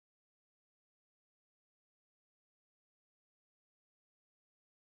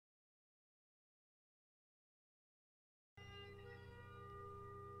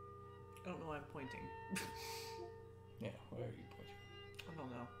why I'm pointing. Yeah, why are you pointing? I don't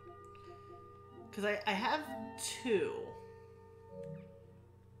know. Because I have 2.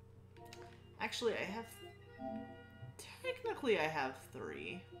 Actually, I have... Technically, I have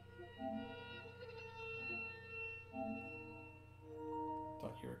 3.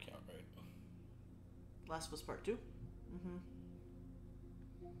 Thought your account right. Last was part 2. Mm-hmm.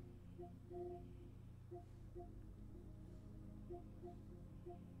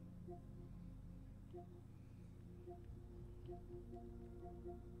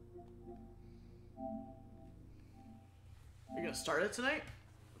 You're gonna start it tonight?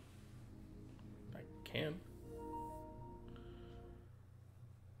 I can.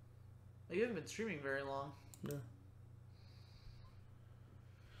 You haven't been streaming very long. No.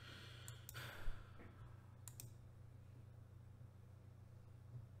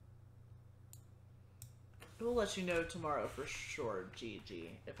 We'll let you know tomorrow for sure, GG,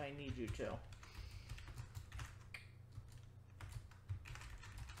 if I need you to.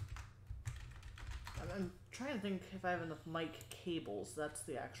 I'm trying to think if I have enough mic cables. That's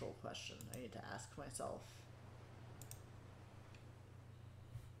the actual question I need to ask myself.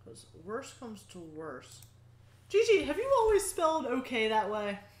 Because worse comes to worse. GG, have you always spelled okay that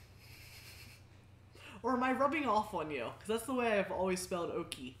way? Or am I rubbing off on you? Because that's the way I've always spelled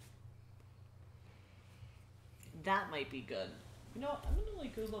okie. That might be good. You know what? I'm gonna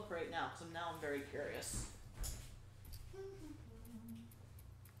like go look right now because I'm very curious.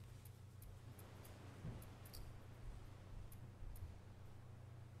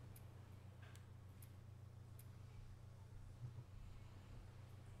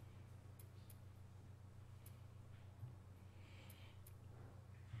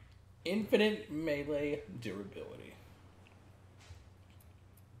 Infinite melee durability.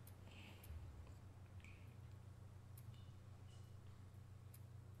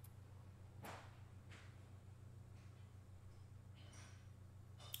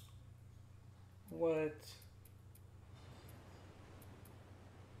 What?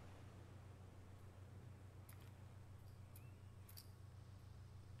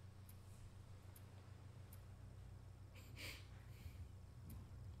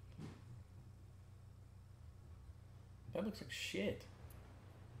 That looks like shit.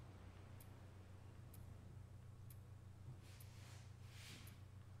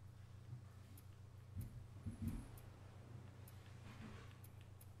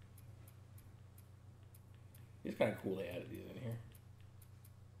 It's kind of cool they added these in here.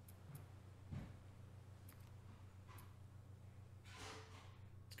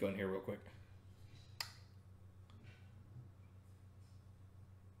 Let's go in here real quick.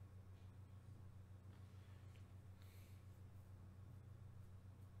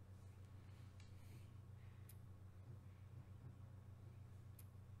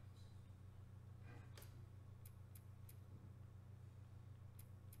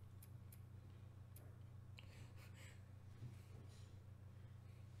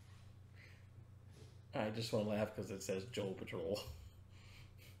 I just want to laugh because it says Joel Patrol.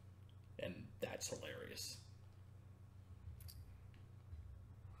 And that's hilarious.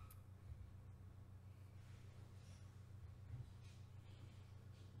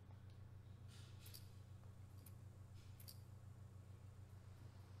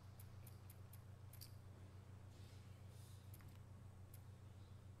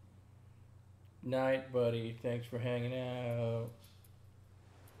 Night, buddy. Thanks for hanging out.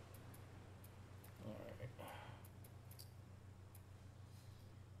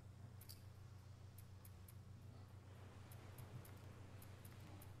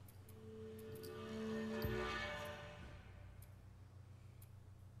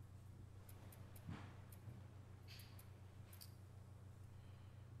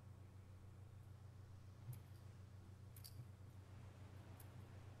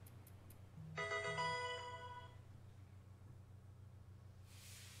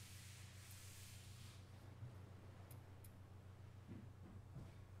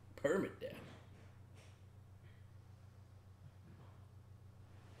 Permit that.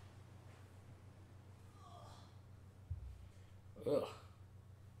 Ugh.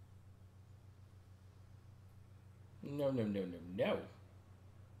 No, no, no, no, no.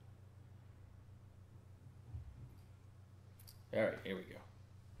 Alright, here we go.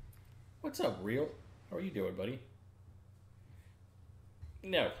 What's up, Real? How are you doing, buddy?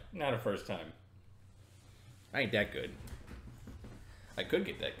 No, not a first time. I ain't that good. I could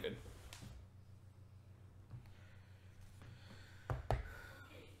get that good.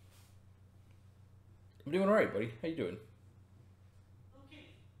 I'm doing alright, buddy. How you doing? Okay.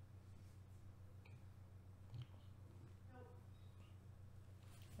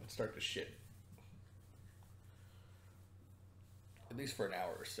 Let's start the shit. At least for an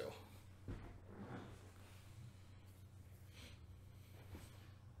hour or so.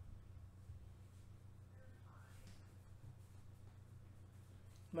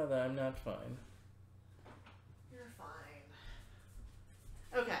 Mother, I'm not fine. You're fine.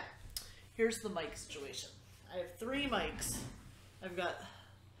 Okay. Here's the mic situation. I have 3 mics. I've got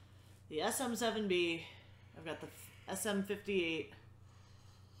the SM7B, I've got the SM58,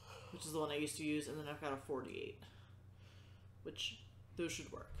 which is the one I used to use, and then I've got a 48, which those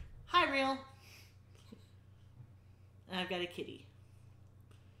should work. Hi, Real! And I've got a kitty.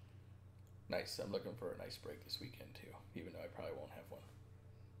 Nice. I'm looking for a nice break this weekend, too, even though I probably won't have one.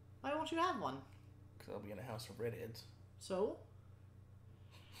 Why won't you have one? Because I'll be in a house of redheads. So?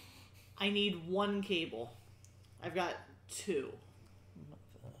 I need 1 cable. I've got 2.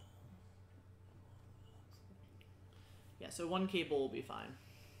 Yeah, so 1 cable will be fine.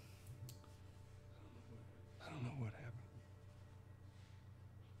 I don't know what happened.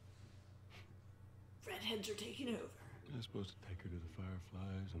 Redheads are taking over. I was supposed to take her to the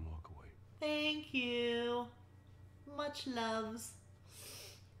fireflies and walk away. Thank you. Much loves.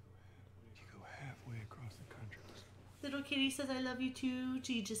 You go halfway across the country. Little kitty says I love you too,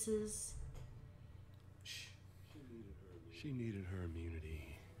 Jesuses. She needed her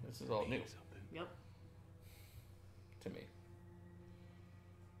immunity. This is all new Something. Yep. to me.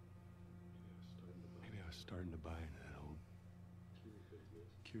 Maybe I was starting to buy into that old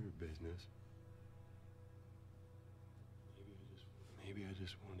cure business. Maybe I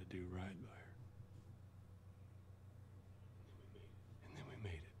just wanted to do right by her. And then we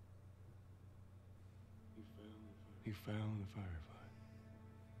made it. You found the firefly.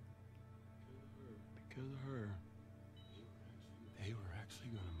 Because of her, they were actually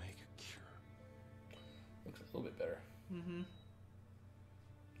going to make a cure. Looks a little bit better. Mm-hmm.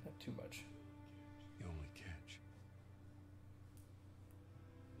 Not too much. The only catch.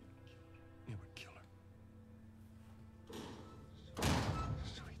 It would kill her.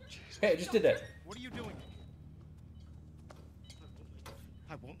 Sweet Jesus. Hey, I just did that. What are you doing?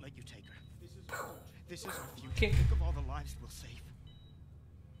 I won't let you take her. This is our future. Kick. Think of all the lives we'll save.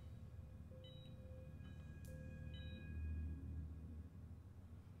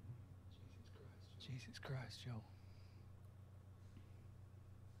 Jesus Christ, Joe.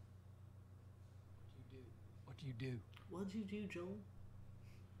 What do you do? What'd you do, Joel?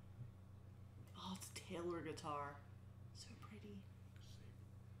 Oh, it's a Taylor guitar. So pretty.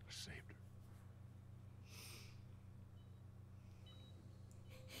 I saved her.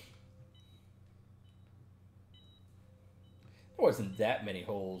 There wasn't that many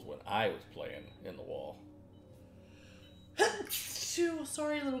holes when I was playing in the wall. Shoo,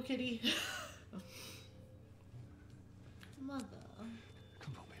 sorry, little kitty. Mother.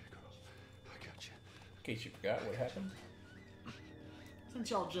 Come on, baby girl. I got you. In case you forgot what happened.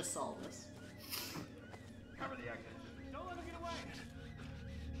 Since y'all just saw this. Cover the exit. Don't let her get away.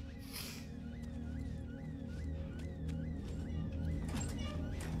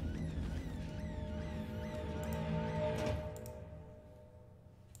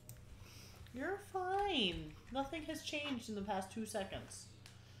 You're fine. Nothing has changed in the past 2 seconds.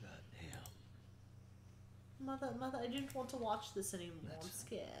 Goddamn. Mother, I didn't want to watch this anymore. I'm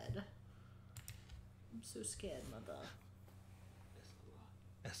scared. I'm so scared, Mother.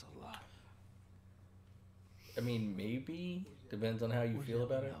 That's a lot. I mean, maybe. Depends on how you feel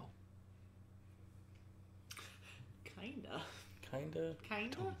about it. Kinda. Kinda.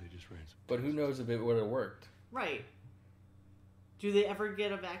 Kinda? Told her they just ran some. But who knows if it would have worked? Right. Do they ever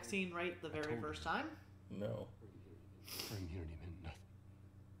get a vaccine right the very first time? No. Her immunity meant nothing.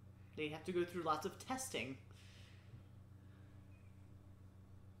 They have to go through lots of testing.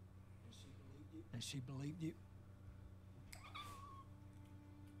 And she believed you?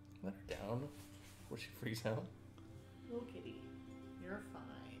 Let her down. Will she freeze out? Little kitty, you're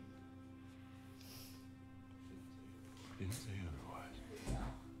fine. Didn't say otherwise.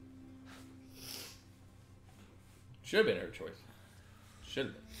 Should have been her choice. Should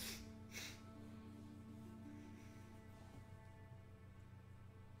have been.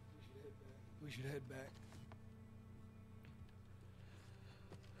 We should head back.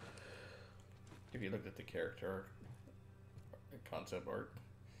 If you looked at the character concept art,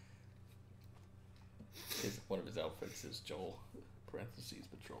 one of his outfits is Joel, parentheses,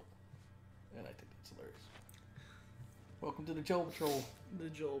 Patrol. And I think that's hilarious. Welcome to the Joel Patrol. The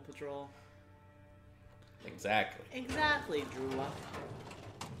Joel Patrol. Exactly. Exactly, Drula.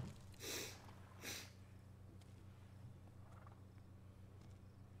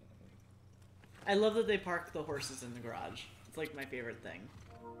 I love that they park the horses in the garage. It's like my favorite thing.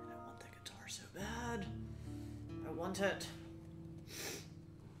 I want the guitar so bad. I want it.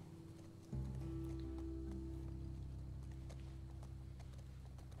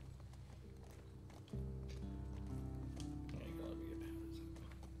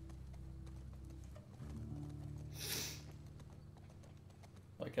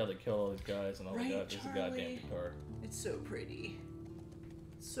 Like how they kill all these guys and all Right, they got is a goddamn Charlie? guitar. It's so pretty.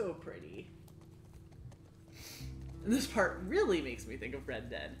 So pretty. And this part really makes me think of Red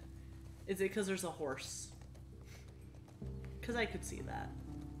Dead. Is it because there's a horse? Because I could see that.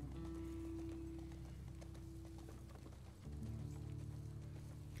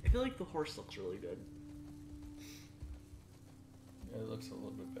 I feel like the horse looks really good. Yeah, it looks a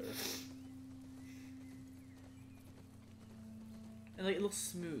little bit better. And like it looks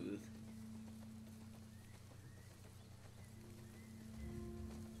smooth.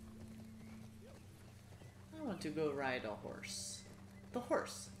 I want to go ride a horse. The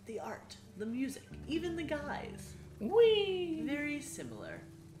horse, the art, the music, even the guys. Whee! Very similar.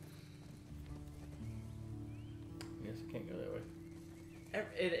 I guess I can't go that way.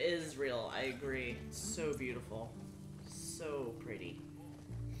 It is real, I agree. It's so beautiful. So pretty.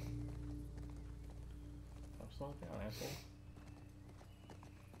 I'm slowing down, asshole.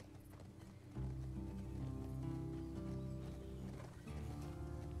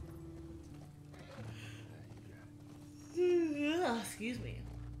 Excuse me.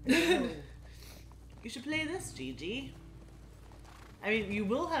 You should play this, Gigi. I mean, you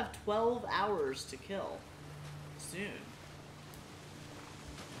will have 12 hours to kill soon.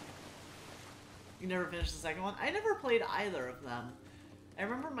 You never finished the second one? I never played either of them. I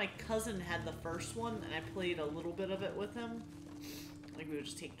remember my cousin had the first one, and I played a little bit of it with him. Like, we would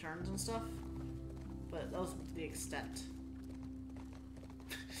just take turns and stuff. But that was the extent.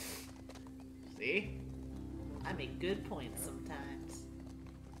 See? I make good points sometimes.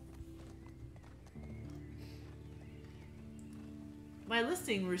 My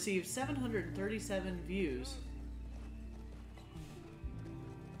listing received 737 views.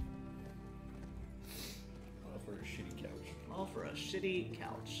 All for a shitty couch. All for a shitty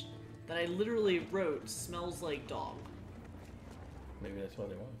couch that I literally wrote smells like dog. Maybe that's why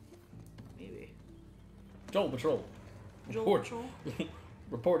they won. Maybe. Joel Patrol. Joel Report. Patrol?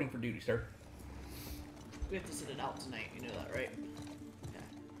 Reporting for duty, sir. We have to sit it out tonight, you know that, right? Yeah.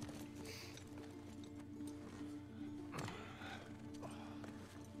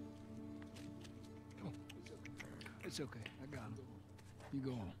 Oh, it's okay. I got him. You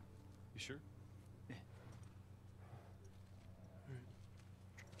go on. You sure? Yeah.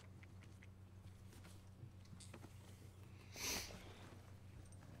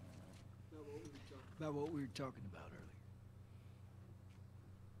 About what we were talking about earlier.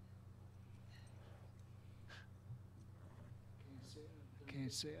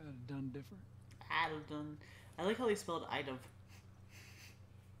 Can't say I'd have done different. I'd have done. I like how they spelled I'd have.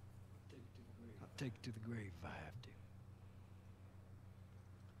 I'll take it to the grave if I have to.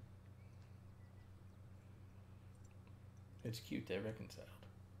 It's cute they're reconciled.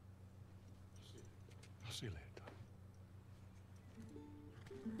 I'll see you later, Tom.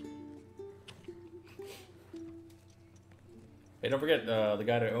 Hey, don't forget, the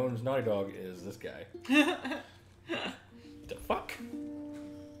guy that owns Naughty Dog is this guy. The fuck?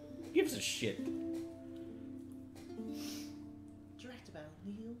 Who gives a shit? Directed by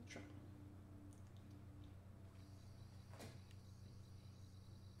Neil Trump.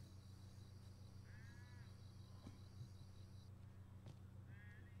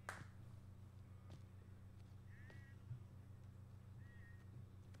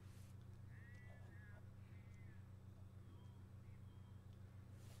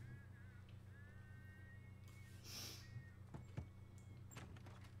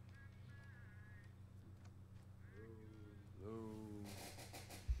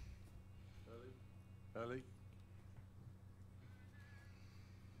 Ellie?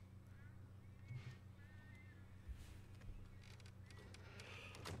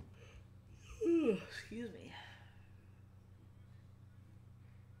 Excuse me.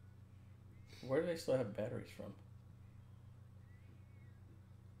 Where do they still have batteries from?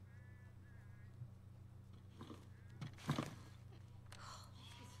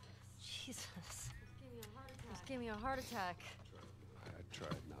 Jesus. Just gave me a heart attack. I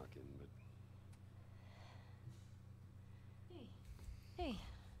tried knocking, but Hey.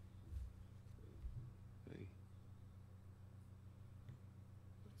 hey,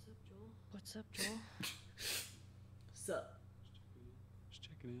 What's up, Joel? Sup? just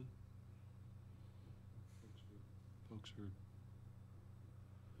checking in. Folks are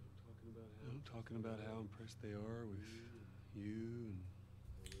talking about how impressed they are with you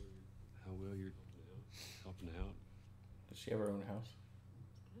and how well you're helping out. Does she have her own house?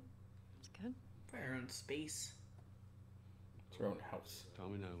 It's good. For our own space. It's her own house.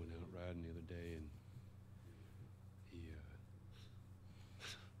 Tommy and I went out riding the other day, and he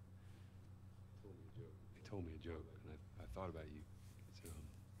told me a joke, and I thought about you.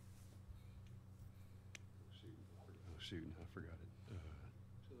 suit, and I forgot it.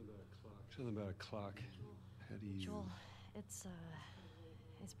 Something about a clock. How do you... Joel, it's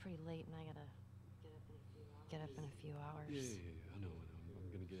pretty late, and I gotta get up in a few hours. Yeah, I know.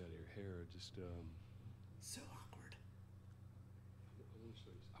 I'm gonna get out of your hair. Just, So awkward.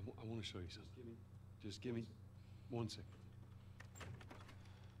 I want to show you something. Just give me 1 second.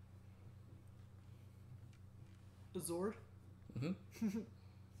 The Zord? Mm-hmm.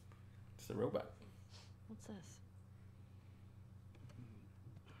 It's the robot. What's this?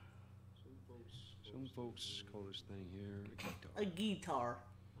 Some folks call this thing here a guitar. A guitar.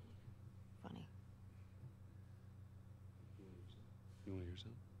 Funny. You want to hear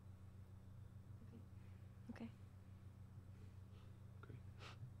something? Okay. Okay.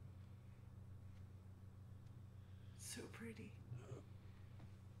 So pretty.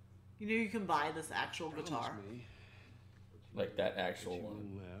 You know you can buy this actual guitar. Promise me Like that actual that you one.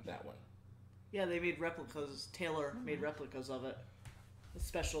 won't laugh. That one. Yeah, they made replicas. Taylor made replicas of it. The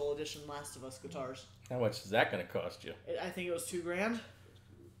special edition Last of Us guitars. How much is that going to cost you? I think it was $2,000.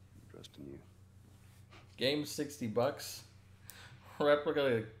 Trust in you. Game $60.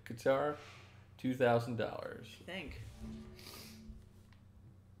 Replica guitar, $2,000. I think.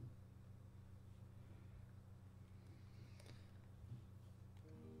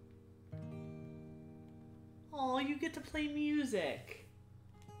 Oh, you get to play music.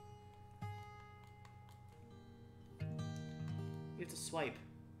 You have to swipe,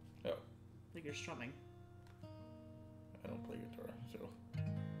 Oh, like you're strumming. I don't play guitar, so.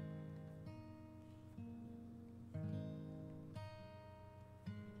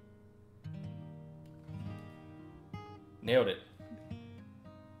 Nailed it.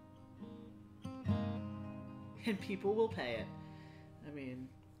 And people will pay it. I mean,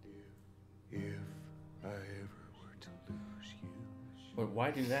 If I ever were to lose you, But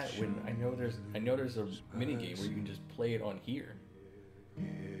why do that when I know there's a mini game where you can just play it on here.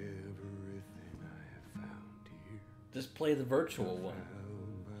 everything I have found here, Just play the virtual one.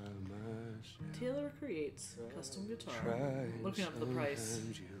 found by myself. Taylor creates custom guitar. Trying Looking up the price,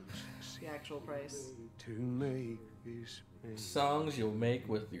 sometimes you'll succeed the actual price. to make this man Songs you'll make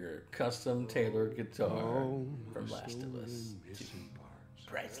with your custom tailored guitar all from my Last of Us. stolen missing parts.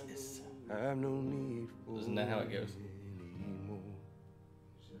 Priceless. I've no need for Isn't that how it goes? anymore.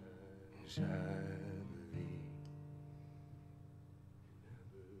 As I believe,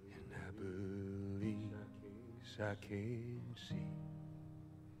 and I believe I can see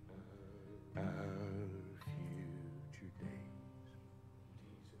our future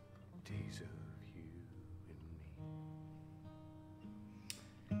days of you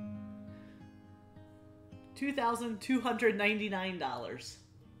and me. $2,299.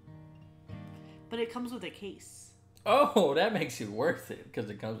 But it comes with a case. Oh, that makes it worth it because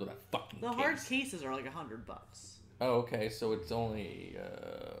it comes with a fucking The case. hard cases are like $100. Oh, okay, so it's only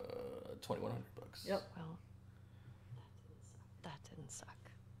 $2,100. Yep. Well, that didn't suck.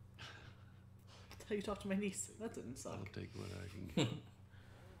 That's how you talk to my niece. That didn't I'll suck. take what I can get.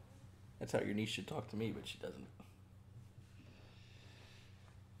 That's how your niece should talk to me, but she doesn't.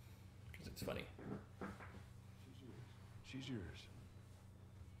 Because it's funny. She's yours.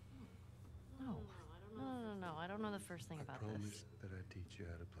 No. No. I don't know the first thing I about promise this. that I teach you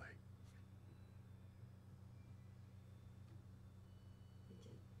how to play.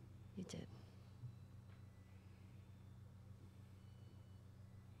 You did.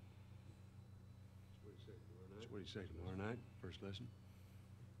 So what do you say, tomorrow night? First lesson?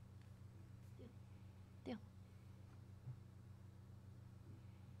 Deal.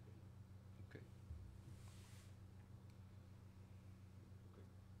 Okay.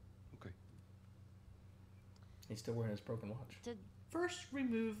 Okay. He's still wearing his broken watch. Did First,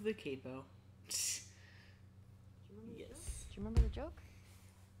 remove the capo. Yes. Do you remember the joke?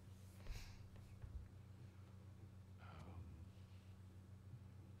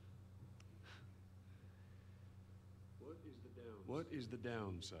 What is the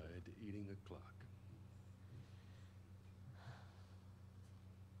downside to eating a clock?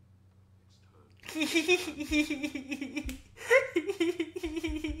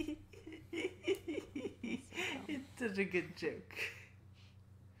 It's such a good joke.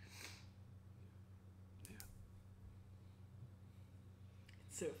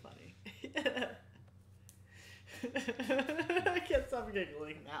 It's so funny. I can't stop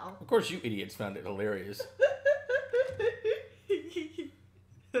giggling now. Of course, you idiots found it hilarious.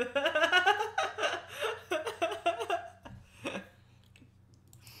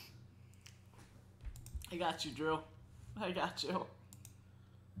 I got you, Drew. I got you.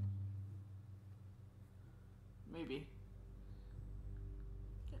 Maybe.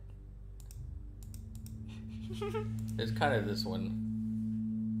 It's kind of this one.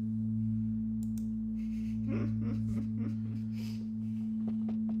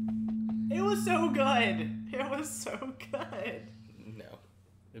 It was so good. It was so good. No,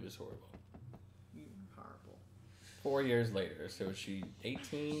 it was horrible. Horrible. 4 years later, so is she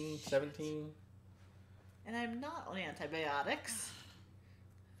 18, 17? And I'm not on antibiotics.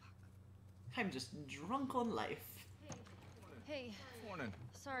 I'm just drunk on life. Hey, Morning.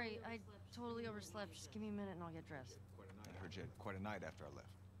 sorry, I totally overslept. Just give me a minute and I'll get dressed. I heard you had quite a night after I left.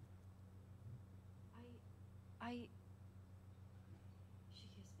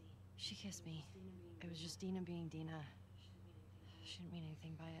 She kissed me. It was just Dina being Dina. She didn't mean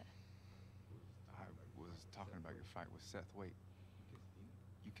anything by it. I was talking about your fight with Seth. Wait,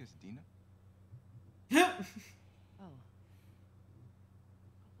 you kissed Dina? Oh.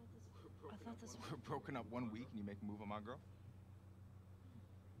 I thought this We're broken up 1 week and you make a move on my girl?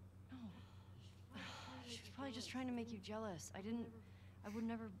 No. She was probably just trying to make you jealous. I would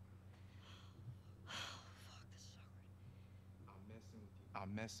never. Fuck, this is awkward.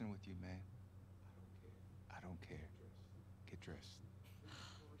 I'm messing with you, man. I don't care. Get dressed.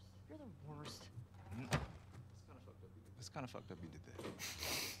 You're the worst. It's kind of fucked up you did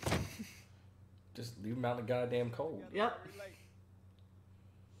that. Just leave him out in the goddamn cold. Yep.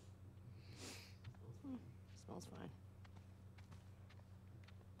 Smells fine.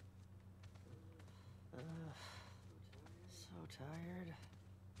 So tired.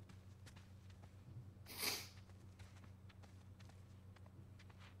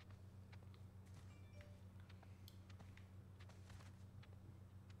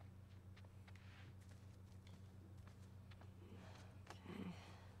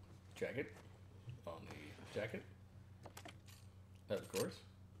 Jacket. On the jacket. Of course.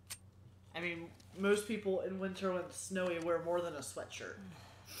 I mean, most people in winter when it's snowy wear more than a sweatshirt.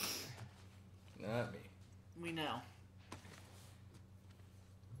 Not me. We know.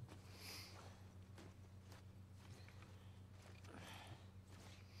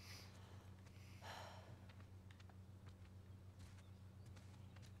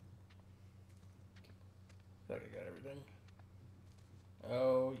 Thought I got everything.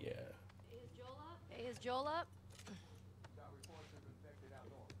 Oh, yeah. Hey, is Joel up?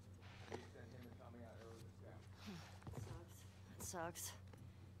 That sucks.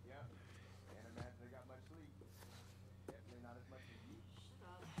 Yeah. Can't imagine they got much sleep. Definitely not as much as you.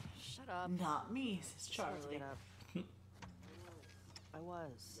 Shut up. Not me, says Just about to Charlie. get up. I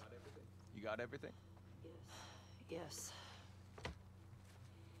was. You got everything? Yes.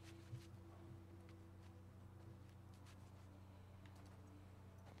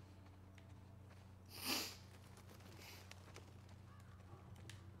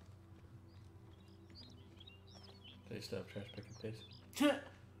 They still have trash picking pace.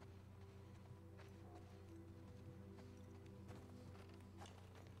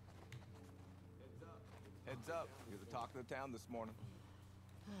 Heads up. You're the talk of the town this morning.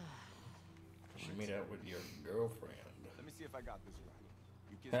 You should meet out with your girlfriend. Let me see if I got this right.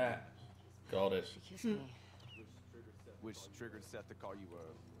 You kissed Ha! me, Called it. She kissed me. which triggered Seth to call you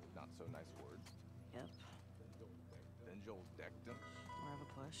not so nice words. Yep. Then Joel decked him, More of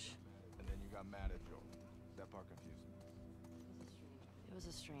a push. and then you got mad at Joel. That part confused me. It was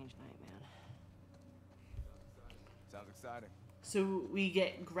a strange night, man. Sounds exciting. So we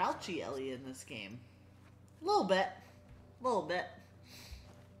get grouchy Ellie in this game. A little bit. A little bit.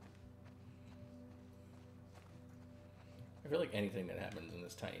 I feel like anything that happens in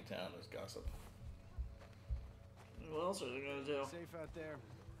this tiny town is gossip. What else are they gonna do? Safe out there.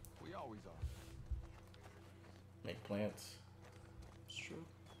 We always are. Make plants, It's true.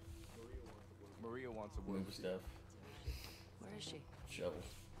 Maria wants a word move with you. stuff, Where is she? shovel.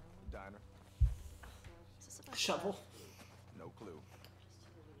 Diner. Is this about Shovel. No clue.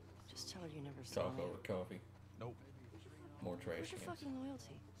 Just tell her you never saw Talk me. over coffee. Nope. More trash Where's your cans. fucking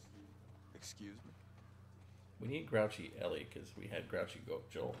loyalty? Excuse me. We need grouchy Ellie because we had grouchy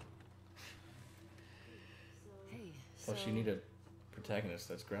Joel. Hey, so... Plus, you need a protagonist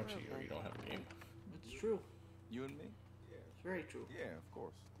that's grouchy, or you don't have a game. It's true. You and me? It's very true. Yeah, of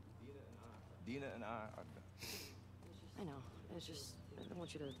course. Dina and I are done. I know. It's just... I don't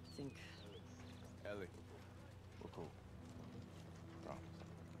want you to think... Ellie, we're cool. Promise.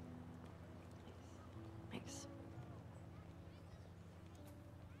 Thanks.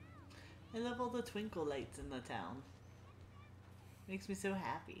 I love all the twinkle lights in the town. Makes me so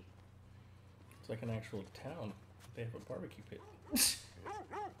happy. It's like an actual town. They have a barbecue pit.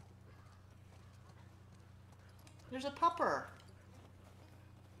 There's a pupper.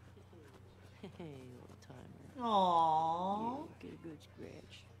 Hey, little timer. Aww. Get a good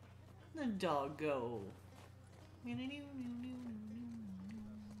scratch. The doggo.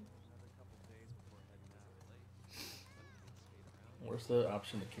 Where's the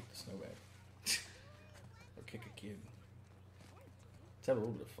option to kick the snowman? Or kick a kid? Let's have a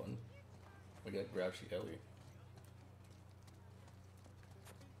little bit of fun. We got Grouchy Ellie.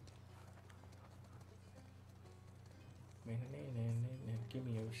 Give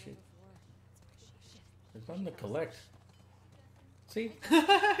me your shit. There's nothing to collect. See?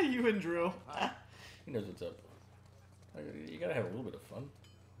 You and Drew. He knows what's up. You gotta have a little bit of fun.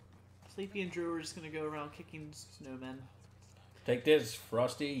 Sleepy and Drew are just gonna go around kicking snowmen. Take this,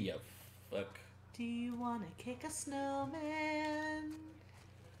 Frosty, you fuck. Do you wanna kick a snowman?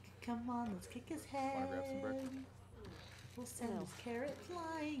 Come on, let's kick his head. Wanna grab some breakfast? We'll send his carrot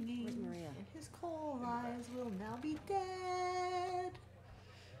flying, Where's Maria? and his coal eyes will now be dead.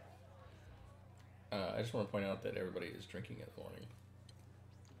 I just want to point out that everybody is drinking in the morning.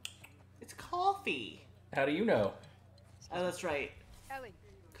 It's coffee. How do you know? Oh, that's right. Ellie.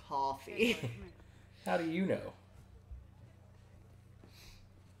 Coffee. How do you know?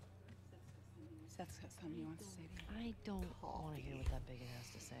 Seth's got something he wants to say to you. I don't want to hear what that bigot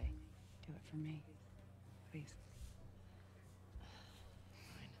has to say. Do it for me. Please.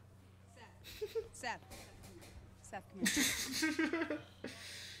 Seth. Seth, come here.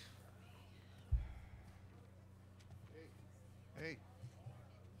 Hey.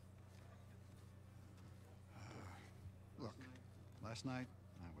 Look, last night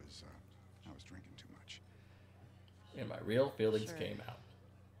I was drinking too much. And my real feelings Sure. came out.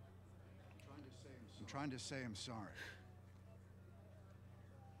 I'm trying to say I'm sorry.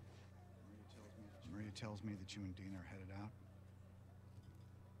 Maria tells me that you and Dina are headed out.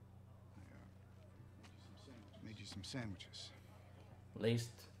 I made you some sandwiches.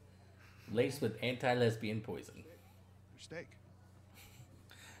 Laced with anti-lesbian poison. Your steak.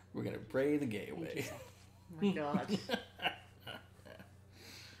 We're gonna pray the gay away. Oh my god.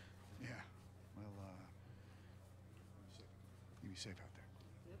 Yeah. Well, you be safe out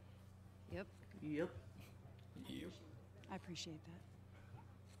there. Yep. Yep. You. I appreciate that.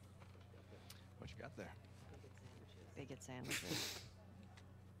 What you got there? Bigot sandwiches.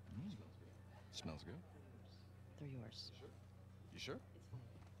 Smells good. They're yours. You sure?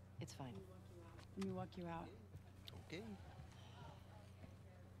 It's fine. Let me walk you out. Okay.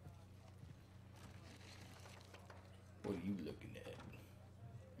 What are you looking at,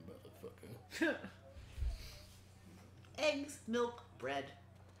 motherfucker? Eggs, milk, bread.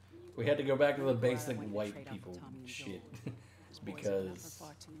 We had to go back to the Glad I basic went to white trade off people with Tommy and shit. Those boys have been out for Because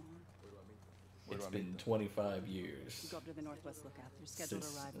far too long. it's been 25 years You go up to the Northwest Lookout. They're scheduled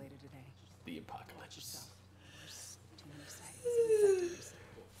Since- to arrive later today. the Watch apocalypse. yourself. There's too many sightings.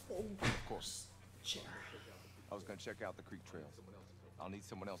 Of course. Chair. I was gonna check out the creek trails. I'll need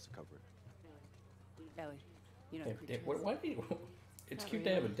someone else to cover it. Ellie, you know Yeah, the creek yeah, trails. why do you, it's Not cute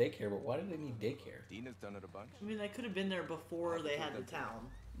to have a really. daycare, but why do they need daycare? Dina's done it a bunch. I mean, I could have been there before they had the town.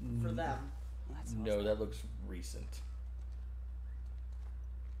 Mm. For them. Well, that's No, awesome. that looks recent.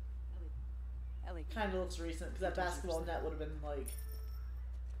 Ellie, Kind of looks recent because that basketball net would have been like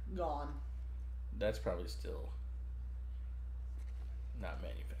gone. That's probably still not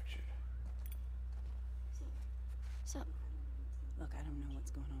manufactured. So, look, I don't know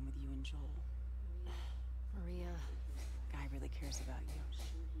what's going on with you and Joel. Maria, Guy really cares about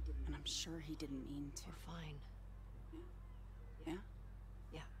you. And I'm sure he didn't mean to. we're fine. Yeah?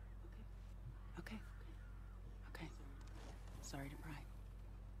 Yeah. Okay. Okay. Sorry to pry.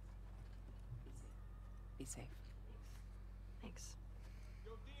 Be safe. Thanks.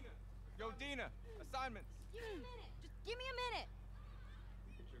 Yo, Dina! Yo, Dina! Assignments! Give me a minute. Just give me a minute.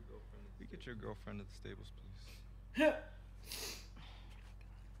 We get your girlfriend to the stables, please.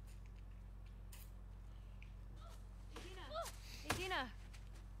 Hey, Dina.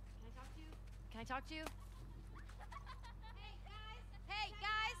 Can I talk to you? Can I talk to you? Hey, guys! Hey,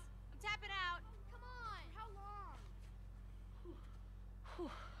 guys! I'm tapping out. Come on. How long?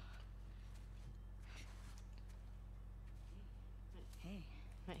 Hey.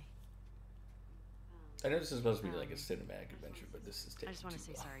 Hey, I know this is supposed to be like a cinematic adventure, but this is taking I just want to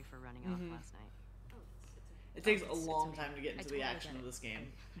too say long. sorry for running off last night. It takes a It's long okay. time to get I into the totally action get of it. this game.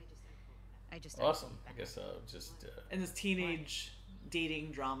 I just Awesome. I guess I'll just. And this teenage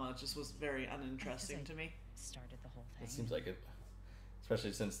dating drama just was very uninteresting Because to me. started the whole thing. It seems like it,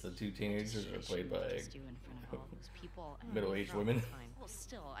 especially since the two teenagers are played by Just do in front of all those people. and middle-aged throughout women. the time. Well,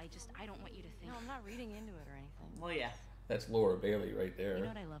 still, I don't want you to think. No, I'm not reading into it or anything. Well, yeah. That's Laura Bailey right there. You know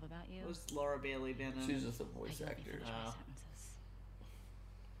what I love about you? It was Laura Bailey been in. She's just a I voice love you actor. finish my Oh. sentences.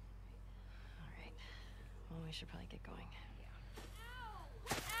 All right. Well, we should probably get going.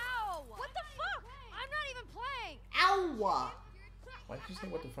 Ow! What the fuck? I'm not even playing! Wah. Why did you say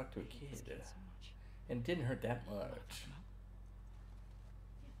what the fuck to a kid? And it didn't hurt that much.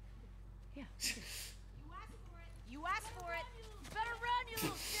 Yeah. You asked for it. You better run, you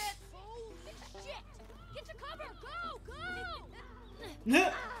little shit. Oh, shit. Get to cover. Go.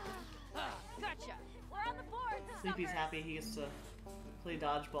 Gotcha. We're on the board. Sleepy's happy he gets to play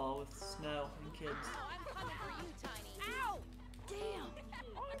dodgeball with Snow and kids. Oh, I'm coming for you, Tiny. Ow! Damn.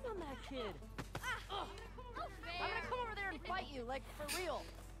 I'm on that kid. I'm gonna come over there and fight you, like for real.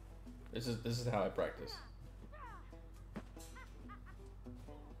 This is how I practice.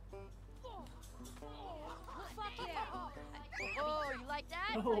 Fuck yeah. Oh, you like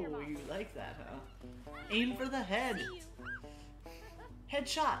that? Oh, you like that, huh? Aim for the head.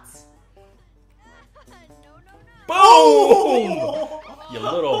 Headshots. Boom! You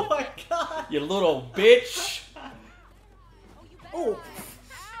little, Oh my god! you little bitch! Oh!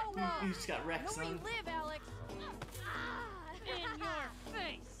 You just got wrecked, Know where you son. live, Alex. In your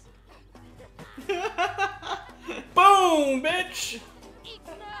face. Boom, bitch! Eat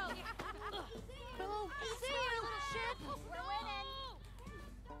snow. Boom. See you, little shit. We're winning.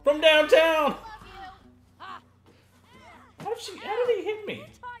 From downtown! Love you. How did he hit me? Who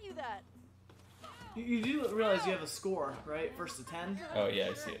taught you that? You do realize you have a score, right? First to 10? Oh yeah,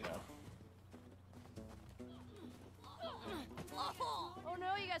 I see it now. Oh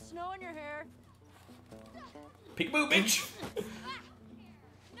no, you got snow in your hair. Peekaboo, bitch!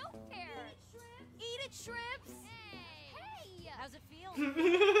 No hair. Eat it, shrimps. Hey. How's it feel?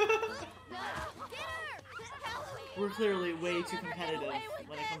 We're clearly way too competitive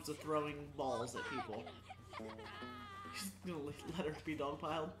when it comes to throwing balls at people. She's gonna let her be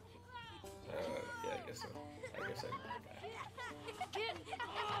dogpiled. Yeah, I guess so. I guess Get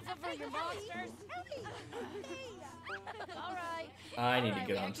off of her, you monsters. All right. I need to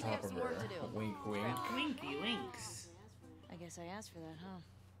get on actually have top of some her. work to do. Wink, wink. Winky winks. I guess I asked for that, huh?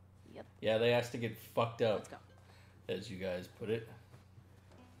 Yep. Yeah, they asked to get fucked up, Let's go. as you guys put it.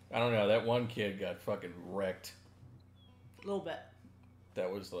 I don't know, that one kid got fucking wrecked. A little bit. That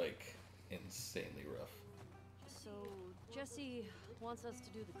was like insanely rough. So, Jesse wants us to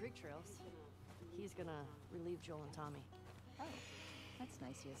do the creek trails. He's gonna relieve Joel and Tommy. Oh, that's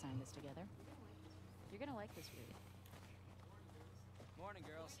nice you assigned us together. You're gonna like this route. Morning,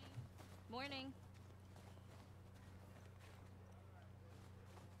 girls. Morning.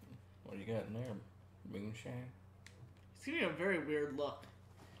 What do you got in there? Moonshine? It's giving me a very weird look.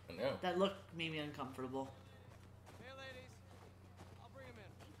 I know. That look made me uncomfortable. Hey, ladies. I'll bring them in.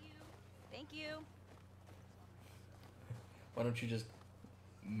 Thank you. Why don't you just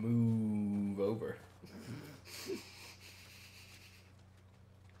move over?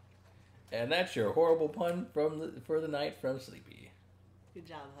 And that's your horrible pun for the night from Sleepy. Good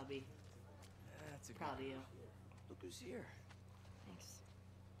job, hubby. That's a Proud of you. Look who's here. Thanks.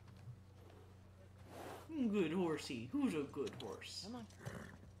 Good horsey. Who's a good horse? Come on.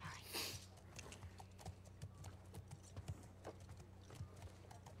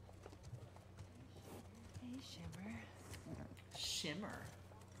 Hey, Shimmer. Shimmer.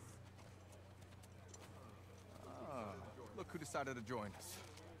 Ah, look who decided to join us.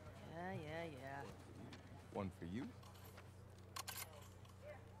 Yeah. One for you.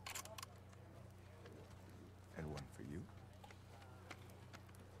 And one for you.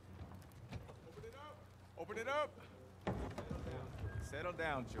 Open it up! Settle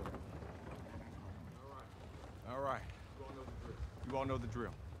down, children. All right. You all know the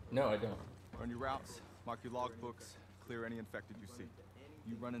drill. No, I don't. Run your routes, mark your logbooks, clear any infected you see.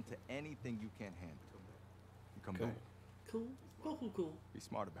 You run into anything you can't handle. You come Cool. back. Cool. Cool. Be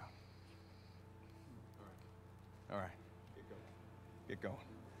smart about it. All right. Get going.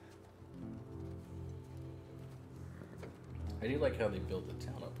 I do like how they build the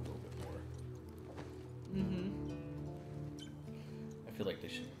town up a little bit more. Mm-hmm. I feel like they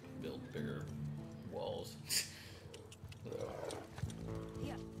should build bigger walls.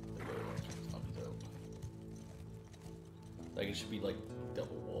 Yeah. They really want to keep zombies out. Like it should be like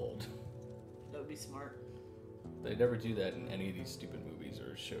double walled. That would be smart. They never do that in any of these stupid movies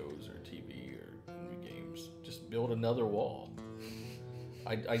or shows or TV or new games. Just build another wall.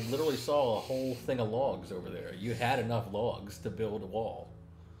 I literally saw a whole thing of logs over there. You had enough logs to build a wall.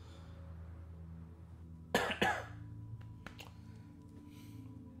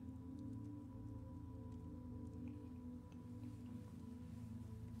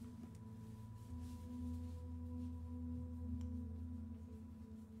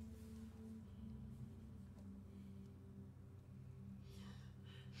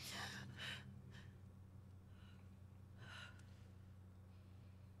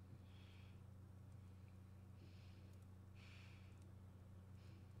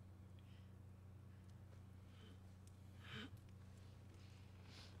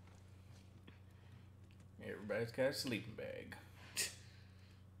 Everybody's got a sleeping bag.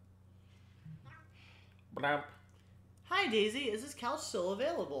 Blamp. Hi, Daisy. Is this couch still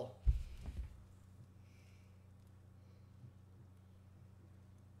available?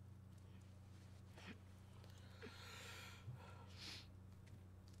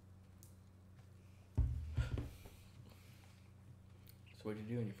 So what'd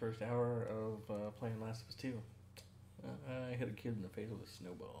you do in your first hour of playing Last of Us 2? I hit a kid in the face with a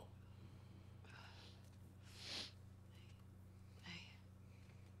snowball.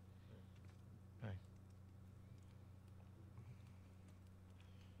 Hey.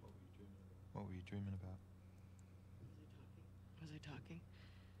 What were you dreaming about? Was I talking?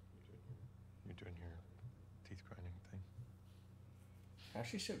 You're doing your teeth grinding thing. How's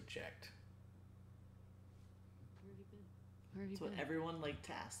she so jacked? Where have you That's what been? everyone like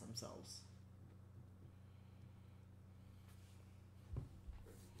to ask themselves.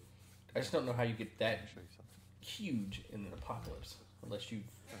 I just don't know how you get that Let me show you something. huge in an apocalypse unless you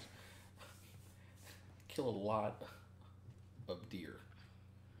kill a lot of deer.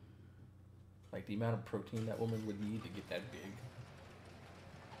 Like the amount of protein that woman would need to get that big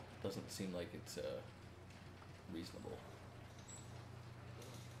doesn't seem like it's reasonable.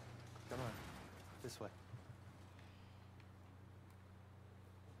 Come on. This way.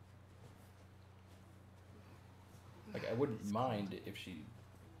 Like I wouldn't mind if she.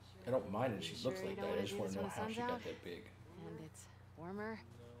 I don't mind if she You looks sure like you don't that. I wanna just do want this to know when the how sun's she out? got that big. And it's warmer.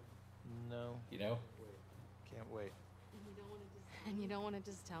 No. You know? Can't wait. And you don't want to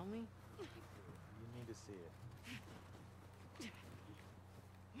just tell me? You need to see it.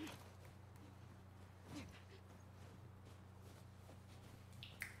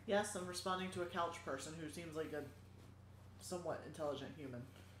 Yes, I'm responding to a couch person who seems like a somewhat intelligent human.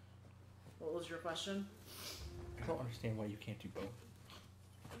 What was your question? I don't understand why you can't do both.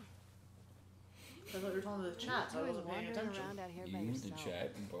 I thought you were talking to the chat, so I wasn't paying Wandering attention. around out here by You, the yourself.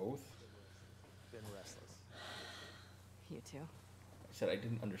 chat, and both. Been restless. You too. I said I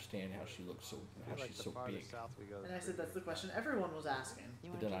didn't understand how she looked so. How Feel like she's the so farther big. south we go, And I said that's the question everyone was asking. You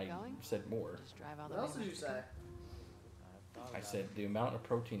But want to then keep I going? said more. Just drive all the What way else to did you Mexico? say? I said the amount of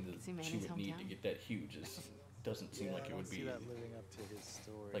protein See that she Manny's would need to hometown? get that huge doesn't seem like it would be. living up to his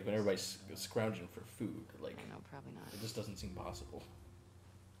story. Like when everybody's scrounging for food, like No, probably not. it just doesn't seem possible.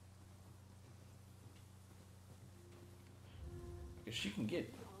 Because she can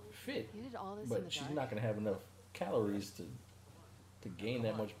get fit, You did all this in but the she's dark? not going to have enough calories to gain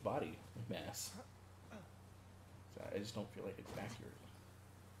that much body mass. So I just don't feel like it's accurate.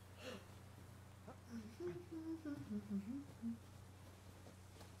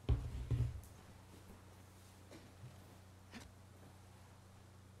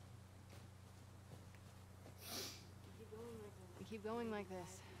 We keep going like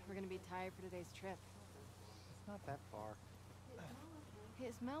this. We're gonna be tired for today's trip. It's not that far. Hey,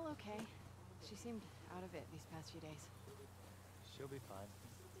 is Mel okay? She seemed out of it these past few days. She'll be fine.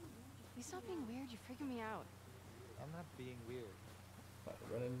 You stop being weird. You're freaking me out. I'm not being weird. A lot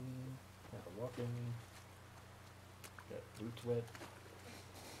of running, a lot of walking, got boots wet.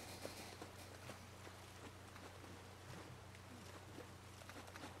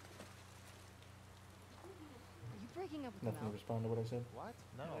 Are you breaking up with Nothing to Mel? respond to what I said? What?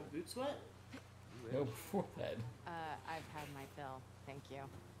 No. My boot sweat? No, before that. I've had my fill. Thank you.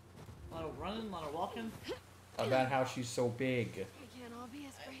 A lot of running, a lot of walking. About how she's so big. We can't all be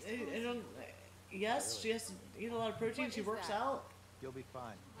as graceful. I don't. Yes, she has to eat a lot of protein. What She is works that? out. You'll be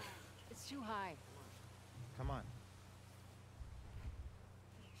fine. It's too high. Come on.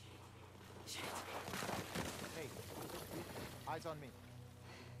 Hey, eyes on me.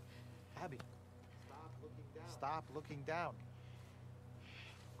 Abby. Stop looking down. Stop looking down.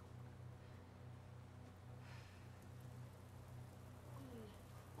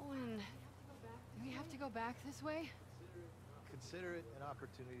 Owen, do we have to go back this way? Consider it an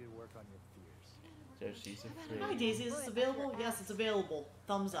opportunity to work on your fears. So she's a Hi, three. Daisy. Is this available? Yes, it's available.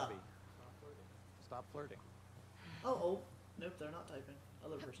 Thumbs up. Abby, stop flirting. Oh. Nope, they're not typing.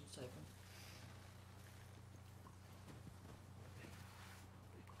 Other person's typing.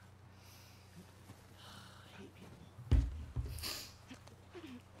 I hate people.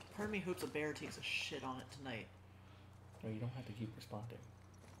 Part of me hopes a bear takes a shit on it tonight. No, you don't have to keep responding.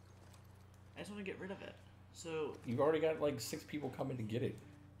 I just want to get rid of it. So You've already got like 6 people coming to get it.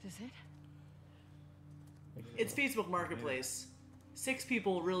 Does it? Like, it's Facebook Marketplace. 6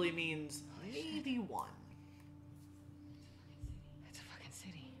 people really means maybe 1. It's a fucking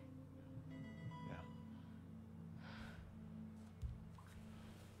city. Yeah.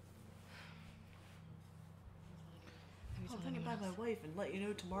 Have you I'll told bring it by anyone my else? wife and let you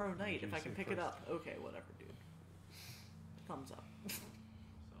know tomorrow night if I can pick it up. Okay, whatever, dude. Thumbs up.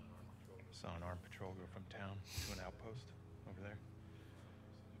 Saw an armed patrol go from town to an outpost over there.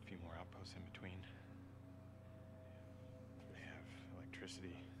 A few more outposts in between. They have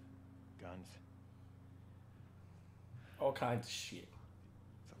electricity, guns. All kinds of shit.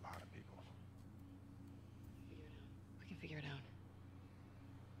 It's a lot of people. We can figure it out.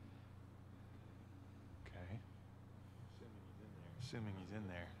 Okay. Assuming he's in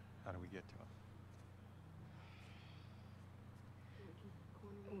there, how do we get to him?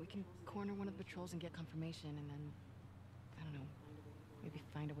 We can corner one of the patrols and get confirmation, and then, I don't know, maybe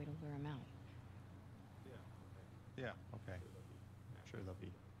find a way to lure him out. Yeah, okay. I'm sure they'll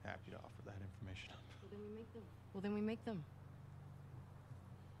be happy to offer that information up. Well, then we make them.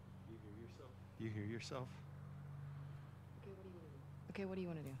 You hear yourself? Okay, what do you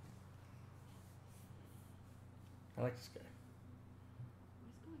want to do? I like this guy.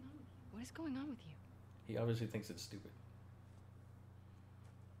 What is going on with you? He obviously thinks it's stupid.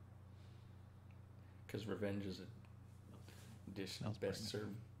 Because revenge is a dish Smells best pregnant.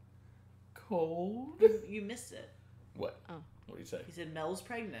 served cold. You missed it. What? Oh. What do you say? He said Mel's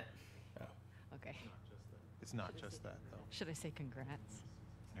pregnant. Oh. Okay. It's not just that, though. Should I say congrats?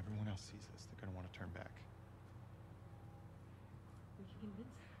 When everyone else sees this, they're gonna want to turn back.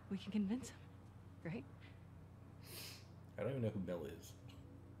 We can convince him, right? I don't even know who Mel is.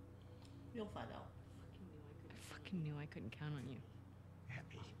 You'll find out. I fucking knew I couldn't count on you.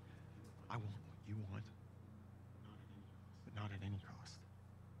 Abby, I want what you want, but not at any cost.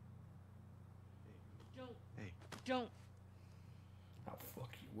 Don't. Hey. Don't. I'll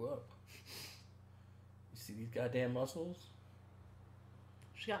fuck you up. You see these goddamn muscles?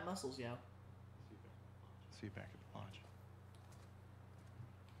 She got muscles, yo. See you back at the lodge.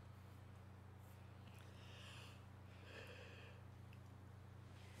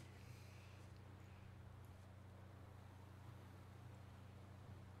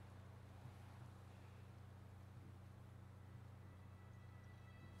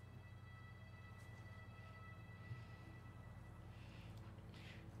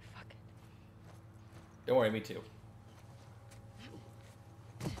 Fuck it. Don't worry, me too.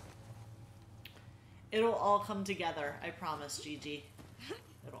 It'll all come together, I promise, Gigi.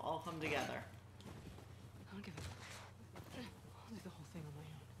 It'll all come together. I don't give a... I'll do the whole thing on my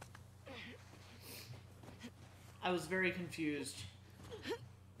own. I was very confused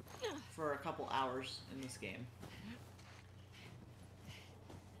for a couple hours in this game.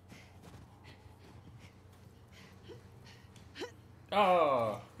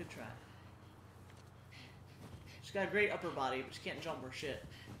 Oh. Good try. She's got a great upper body, but she can't jump or shit.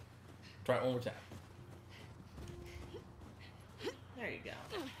 Try it one more time. There you go.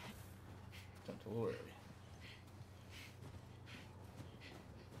 Jumped a little early.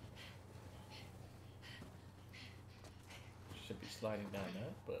 Should be sliding down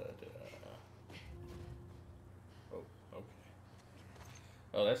that, but oh, okay.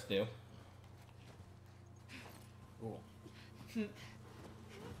 Oh, that's new. Cool. No,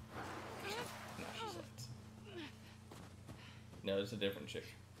 she's not. No, it's a different chick.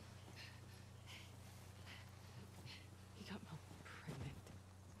 He got Mel pregnant.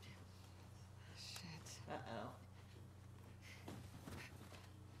 Shit. Uh-oh.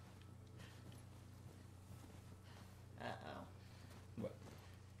 Uh-oh. What?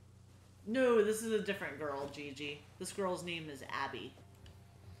 No, this is a different girl, Gigi. This girl's name is Abby.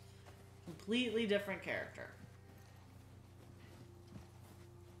 Completely different character.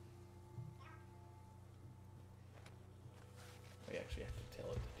 We actually have to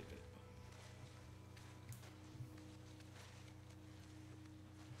tell it to do it.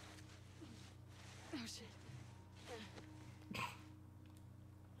 Oh, shit.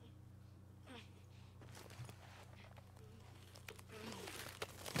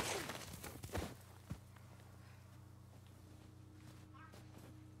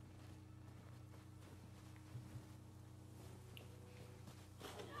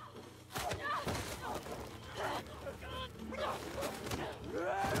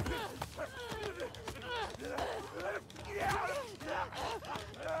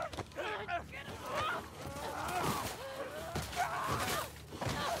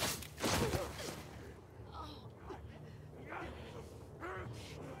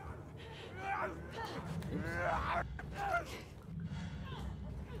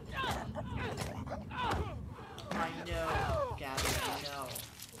 I know, Gabby, I know.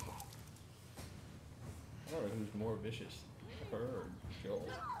 I don't know who's more vicious, her or Joel.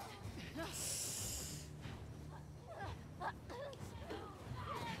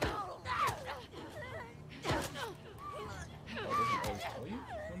 Oh, doesn't always tell you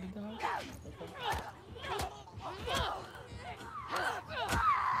when to die? Okay.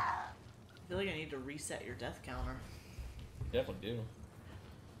 to reset your death counter. Definitely do.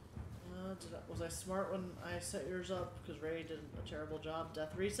 Was I smart when I set yours up? Because Ray did a terrible job.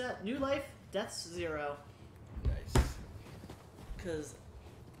 Death reset. New life. Death's 0. Nice. Because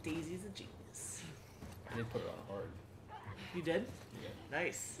Daisy's a genius. I did put it on hard. You did? Yeah.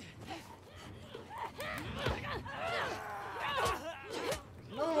 Nice.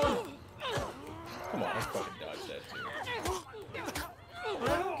 No! Come on, I fucking dodged that too. What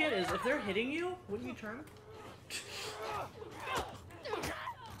I don't get is, if they're hitting you, wouldn't you turn?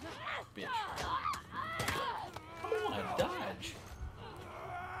 Bitch. Come on, dodge.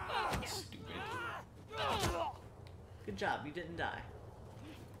 Stupid. Good job, you didn't die.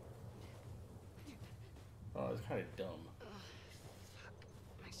 Oh, it's kind of dumb.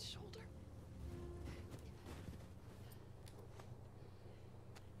 My shoulder.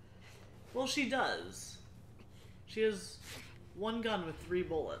 Well, she does. She has one gun with 3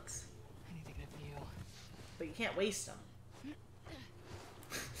 bullets. I need to get a view. But you can't waste them.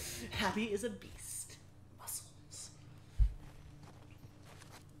 Abby is a beast. Muscles.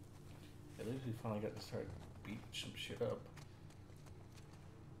 At least we finally got to start beating some shit up.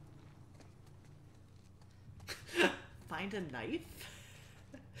 Find a knife?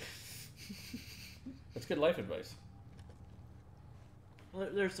 That's good life advice. Well,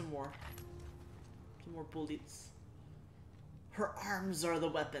 there's some more. Some more bullets. Her arms are the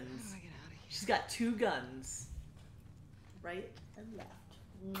weapons. How do I get out of here? She's got 2 guns. Right and left.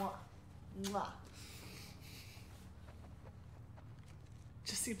 Mwah. Mwah.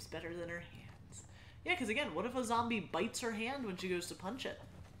 Just seems better than her hands. Yeah, because again, what if a zombie bites her hand when she goes to punch it?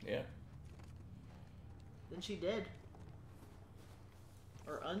 Yeah. Then she did.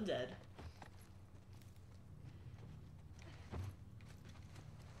 Or undead.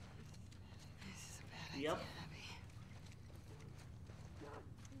 This is a bad idea, Yep. Abby.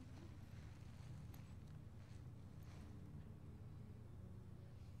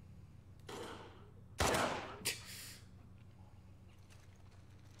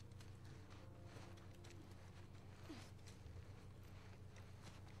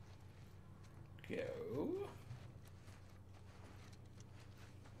 Go.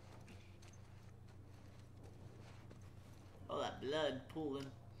 Oh, that blood pooling.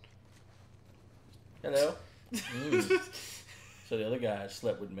 Hello. So the other guy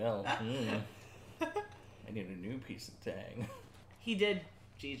slept with Mel. I need a new piece of tang. He did,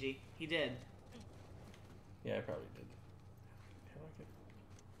 Gigi. He did. Yeah, I probably did.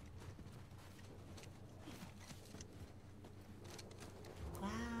 How I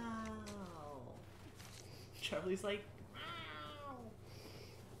Wow. Charlie's like, wow.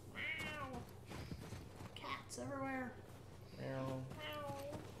 Wow. Cats everywhere. could... Meow.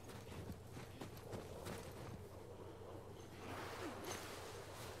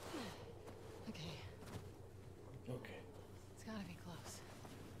 Okay, Okay. it's gotta be close.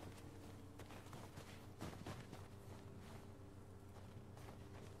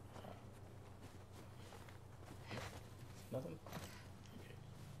 Nothing? Okay.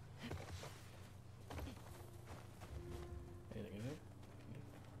 Anything in here?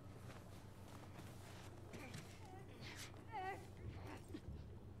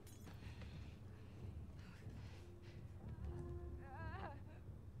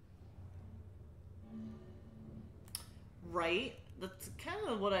 Right? That's kind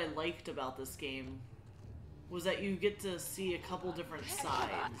of what I liked about this game. Was that you get to see a couple different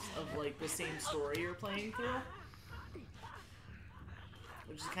sides of like the same story you're playing through.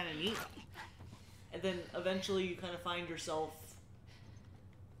 Which is kind of neat. And then eventually you kind of find yourself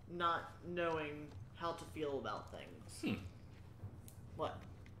not knowing how to feel about things. What?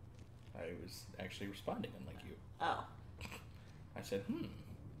 I was actually responding unlike you. Oh. I said,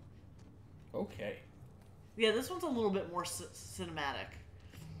 okay. Yeah, this one's a little bit more cinematic.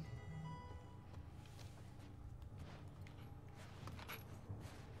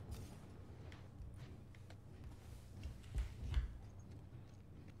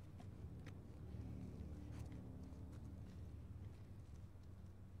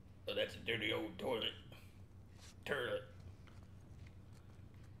 Oh, that's a dirty old toilet. Turlet.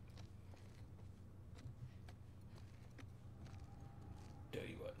 Tell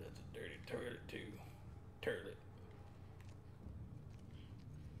you what, that's a dirty toilet too. Turlet.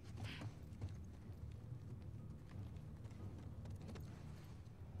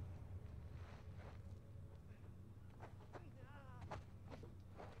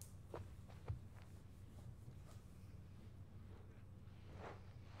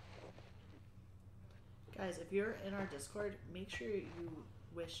 Guys, if you're in our Discord, make sure you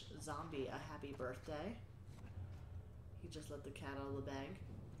wish Zombie a happy birthday. He just let the cat out of the bag.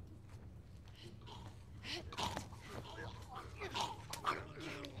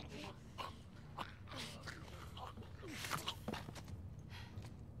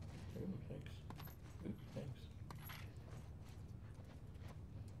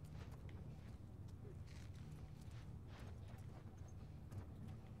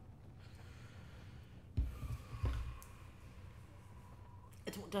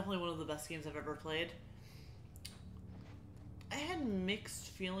 definitely one of the best games I've ever played. I had mixed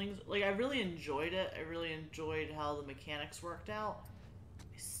feelings. Like, I really enjoyed it. I really enjoyed how the mechanics worked out.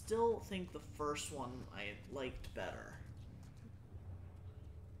 I still think the first one I liked better.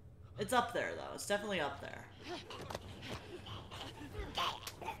 It's up there, though. It's definitely up there.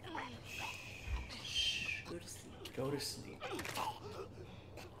 Go to sleep. Go to sleep.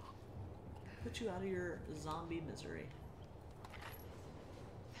 Put you out of your zombie misery.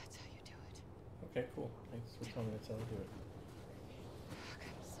 That's how you do it. Okay, cool. Thanks for telling me that's how to do it. Fuck,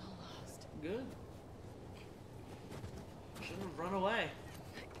 I'm so lost. Good. Shouldn't have run away.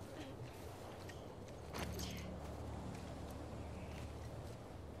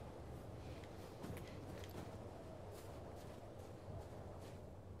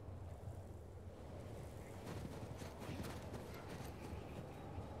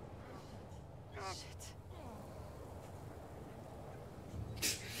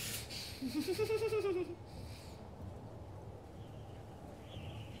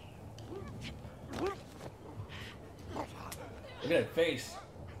 Look at that face.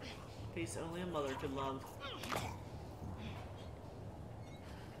 Face only a mother could love.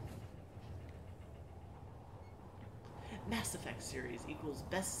 Mass Effect series equals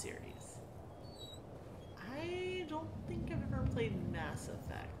best series. I don't think I've ever played Mass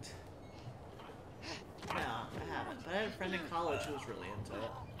Effect. No, I haven't. But I had a friend in college who was really into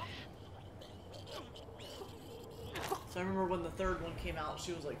it. So I remember when the third one came out,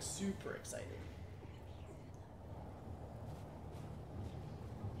 she was like super excited.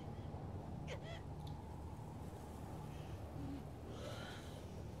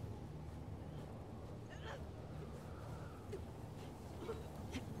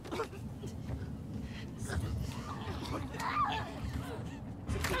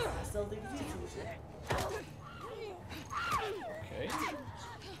 Okay.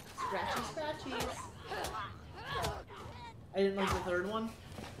 Scratchy, scratchies. I didn't like the third one.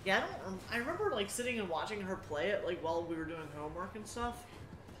 Yeah, I remember like sitting and watching her play it like while we were doing homework and stuff.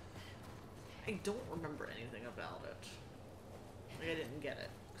 I don't remember anything about it. Like I didn't get it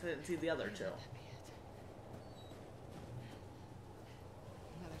because I didn't see the other two.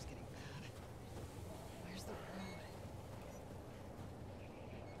 Weather's getting bad. Where's the road?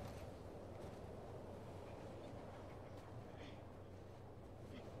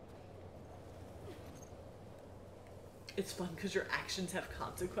 It's fun because your actions have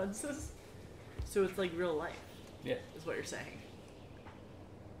consequences. So it's like real life. Yeah. Is what you're saying.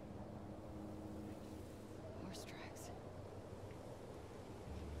 Horse tracks.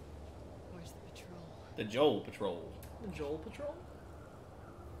 Where's the patrol? The Joel Patrol. The Joel Patrol?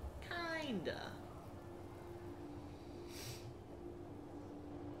 Kinda.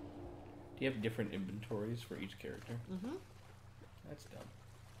 Do you have different inventories for each character? Mm-hmm. That's dumb.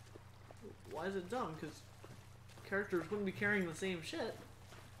 Why is it dumb? Because characters wouldn't be carrying the same shit.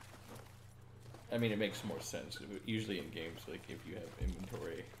 I mean, it makes more sense. Usually in games, like, if you have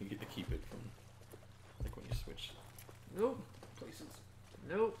inventory, you get to keep it from, like, when you switch Nope. places.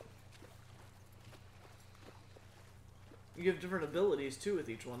 Nope. You have different abilities, too, with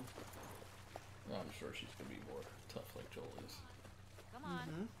each one. I'm sure she's going to be more tough like Joel is. Come on.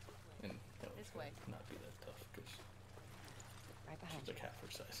 Mm-hmm. And Helen's This gonna way. not be that tough, because Right behind she's like half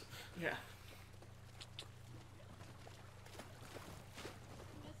her size. Yeah.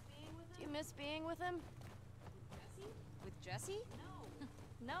 Do you miss being with him? With Jesse?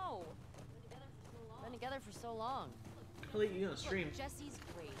 No. Been together for so long. How late you gonna stream? Look, Jesse's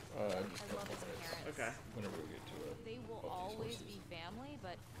great. Just I love his minutes. parents. Okay. Whenever we get to it. They will always be family,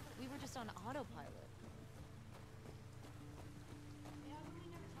 but we were just on autopilot.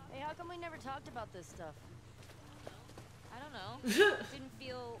 Hey, how come we never talked about this stuff? I don't know. Didn't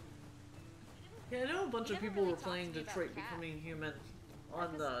feel... Yeah, I know a bunch You of never people really were playing talked to me about Detroit Kat. Becoming Human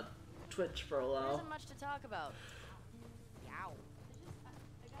on the Twitch for a There while. isn't much to talk about. Yow.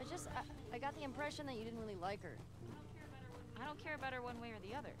 I got the impression that you didn't really like her. I don't care about her one way or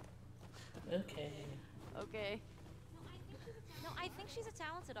the other. Okay. Okay. No, I think she's a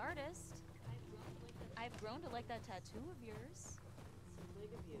talented artist. I've grown to like that tattoo of yours. So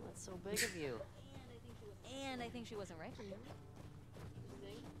big of you. That's so big of you. And I think she wasn't right for you.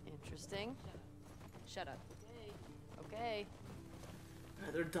 Interesting. Shut up. Okay.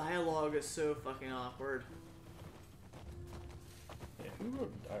 God, their dialogue is so fucking awkward. Yeah, who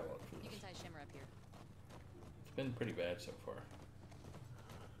wrote the dialogue for You this? can tie Shimmer up here. It's been pretty bad so far.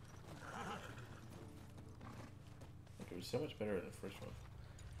 Like, it was so much better in the first one.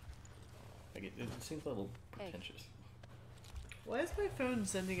 Like, it seems a little pretentious. Why is my phone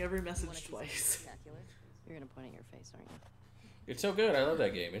sending every You wanna message see something twice? spectacular? You're gonna point at your face, aren't you? It's so good. I love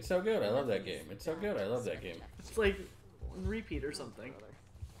that game. It's so good. I love that game. It's so good. I love that game. It's like on repeat or something.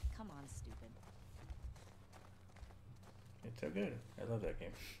 Come on, stupid. It's so good. I love that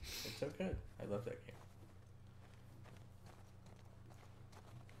game. It's so good. I love that game.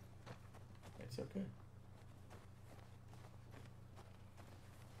 It's so good.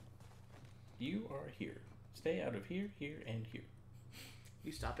 You are here. Stay out of here, here, and here.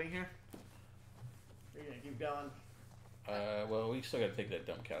 You stopping here? You're gonna keep going. Well, we still gotta take that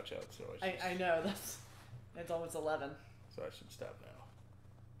dumb couch out, so I know, it's almost 11. So I should stop now.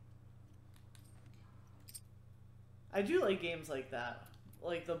 I do like games like that.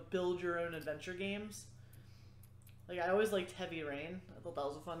 Like the build your own adventure games. Like I always liked Heavy Rain. I thought that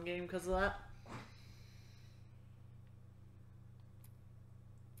was a fun game because of that.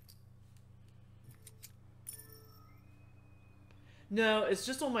 No, it's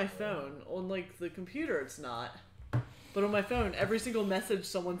just on my phone. On like the computer it's not. But on my phone, every single message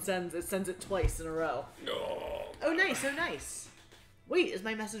someone sends, it sends it twice in a row. No. Oh, nice, oh, nice. Wait, is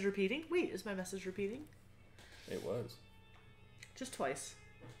my message repeating? Wait, is my message repeating? It was. Just twice.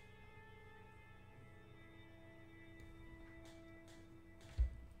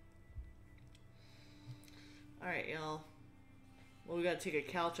 Alright, y'all. Well, we gotta take a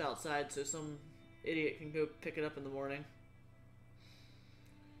couch outside so some idiot can go pick it up in the morning.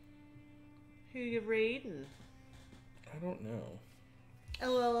 Who you raiding? I don't know.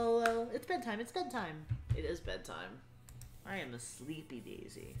 LOL. It's bedtime. It's bedtime. It is bedtime. I am a sleepy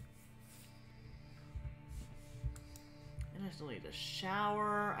Daisy. And I still need a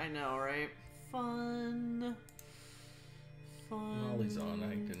shower. I know, right? Fun. Molly's on.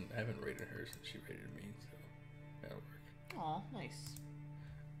 I haven't rated her since she rated me, so that'll work. Aw,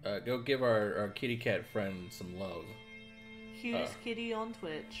 nice. Go give our kitty cat friend some love. Cutest kitty on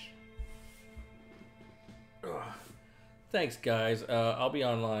Twitch. Thanks, guys. I'll be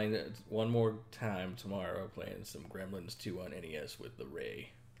online one more time tomorrow playing some Gremlins 2 on NES with the Ray.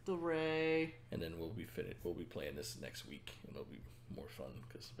 The Ray. And then we'll be We'll be playing this next week, and it'll be more fun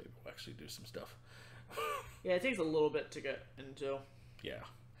because maybe we'll actually do some stuff. Yeah, it takes a little bit to get into. Yeah.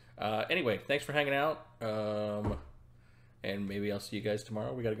 Anyway, thanks for hanging out. And maybe I'll see you guys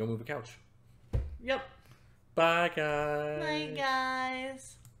tomorrow. We gotta go move a couch. Yep. Bye, guys. Bye,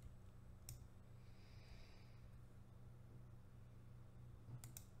 guys.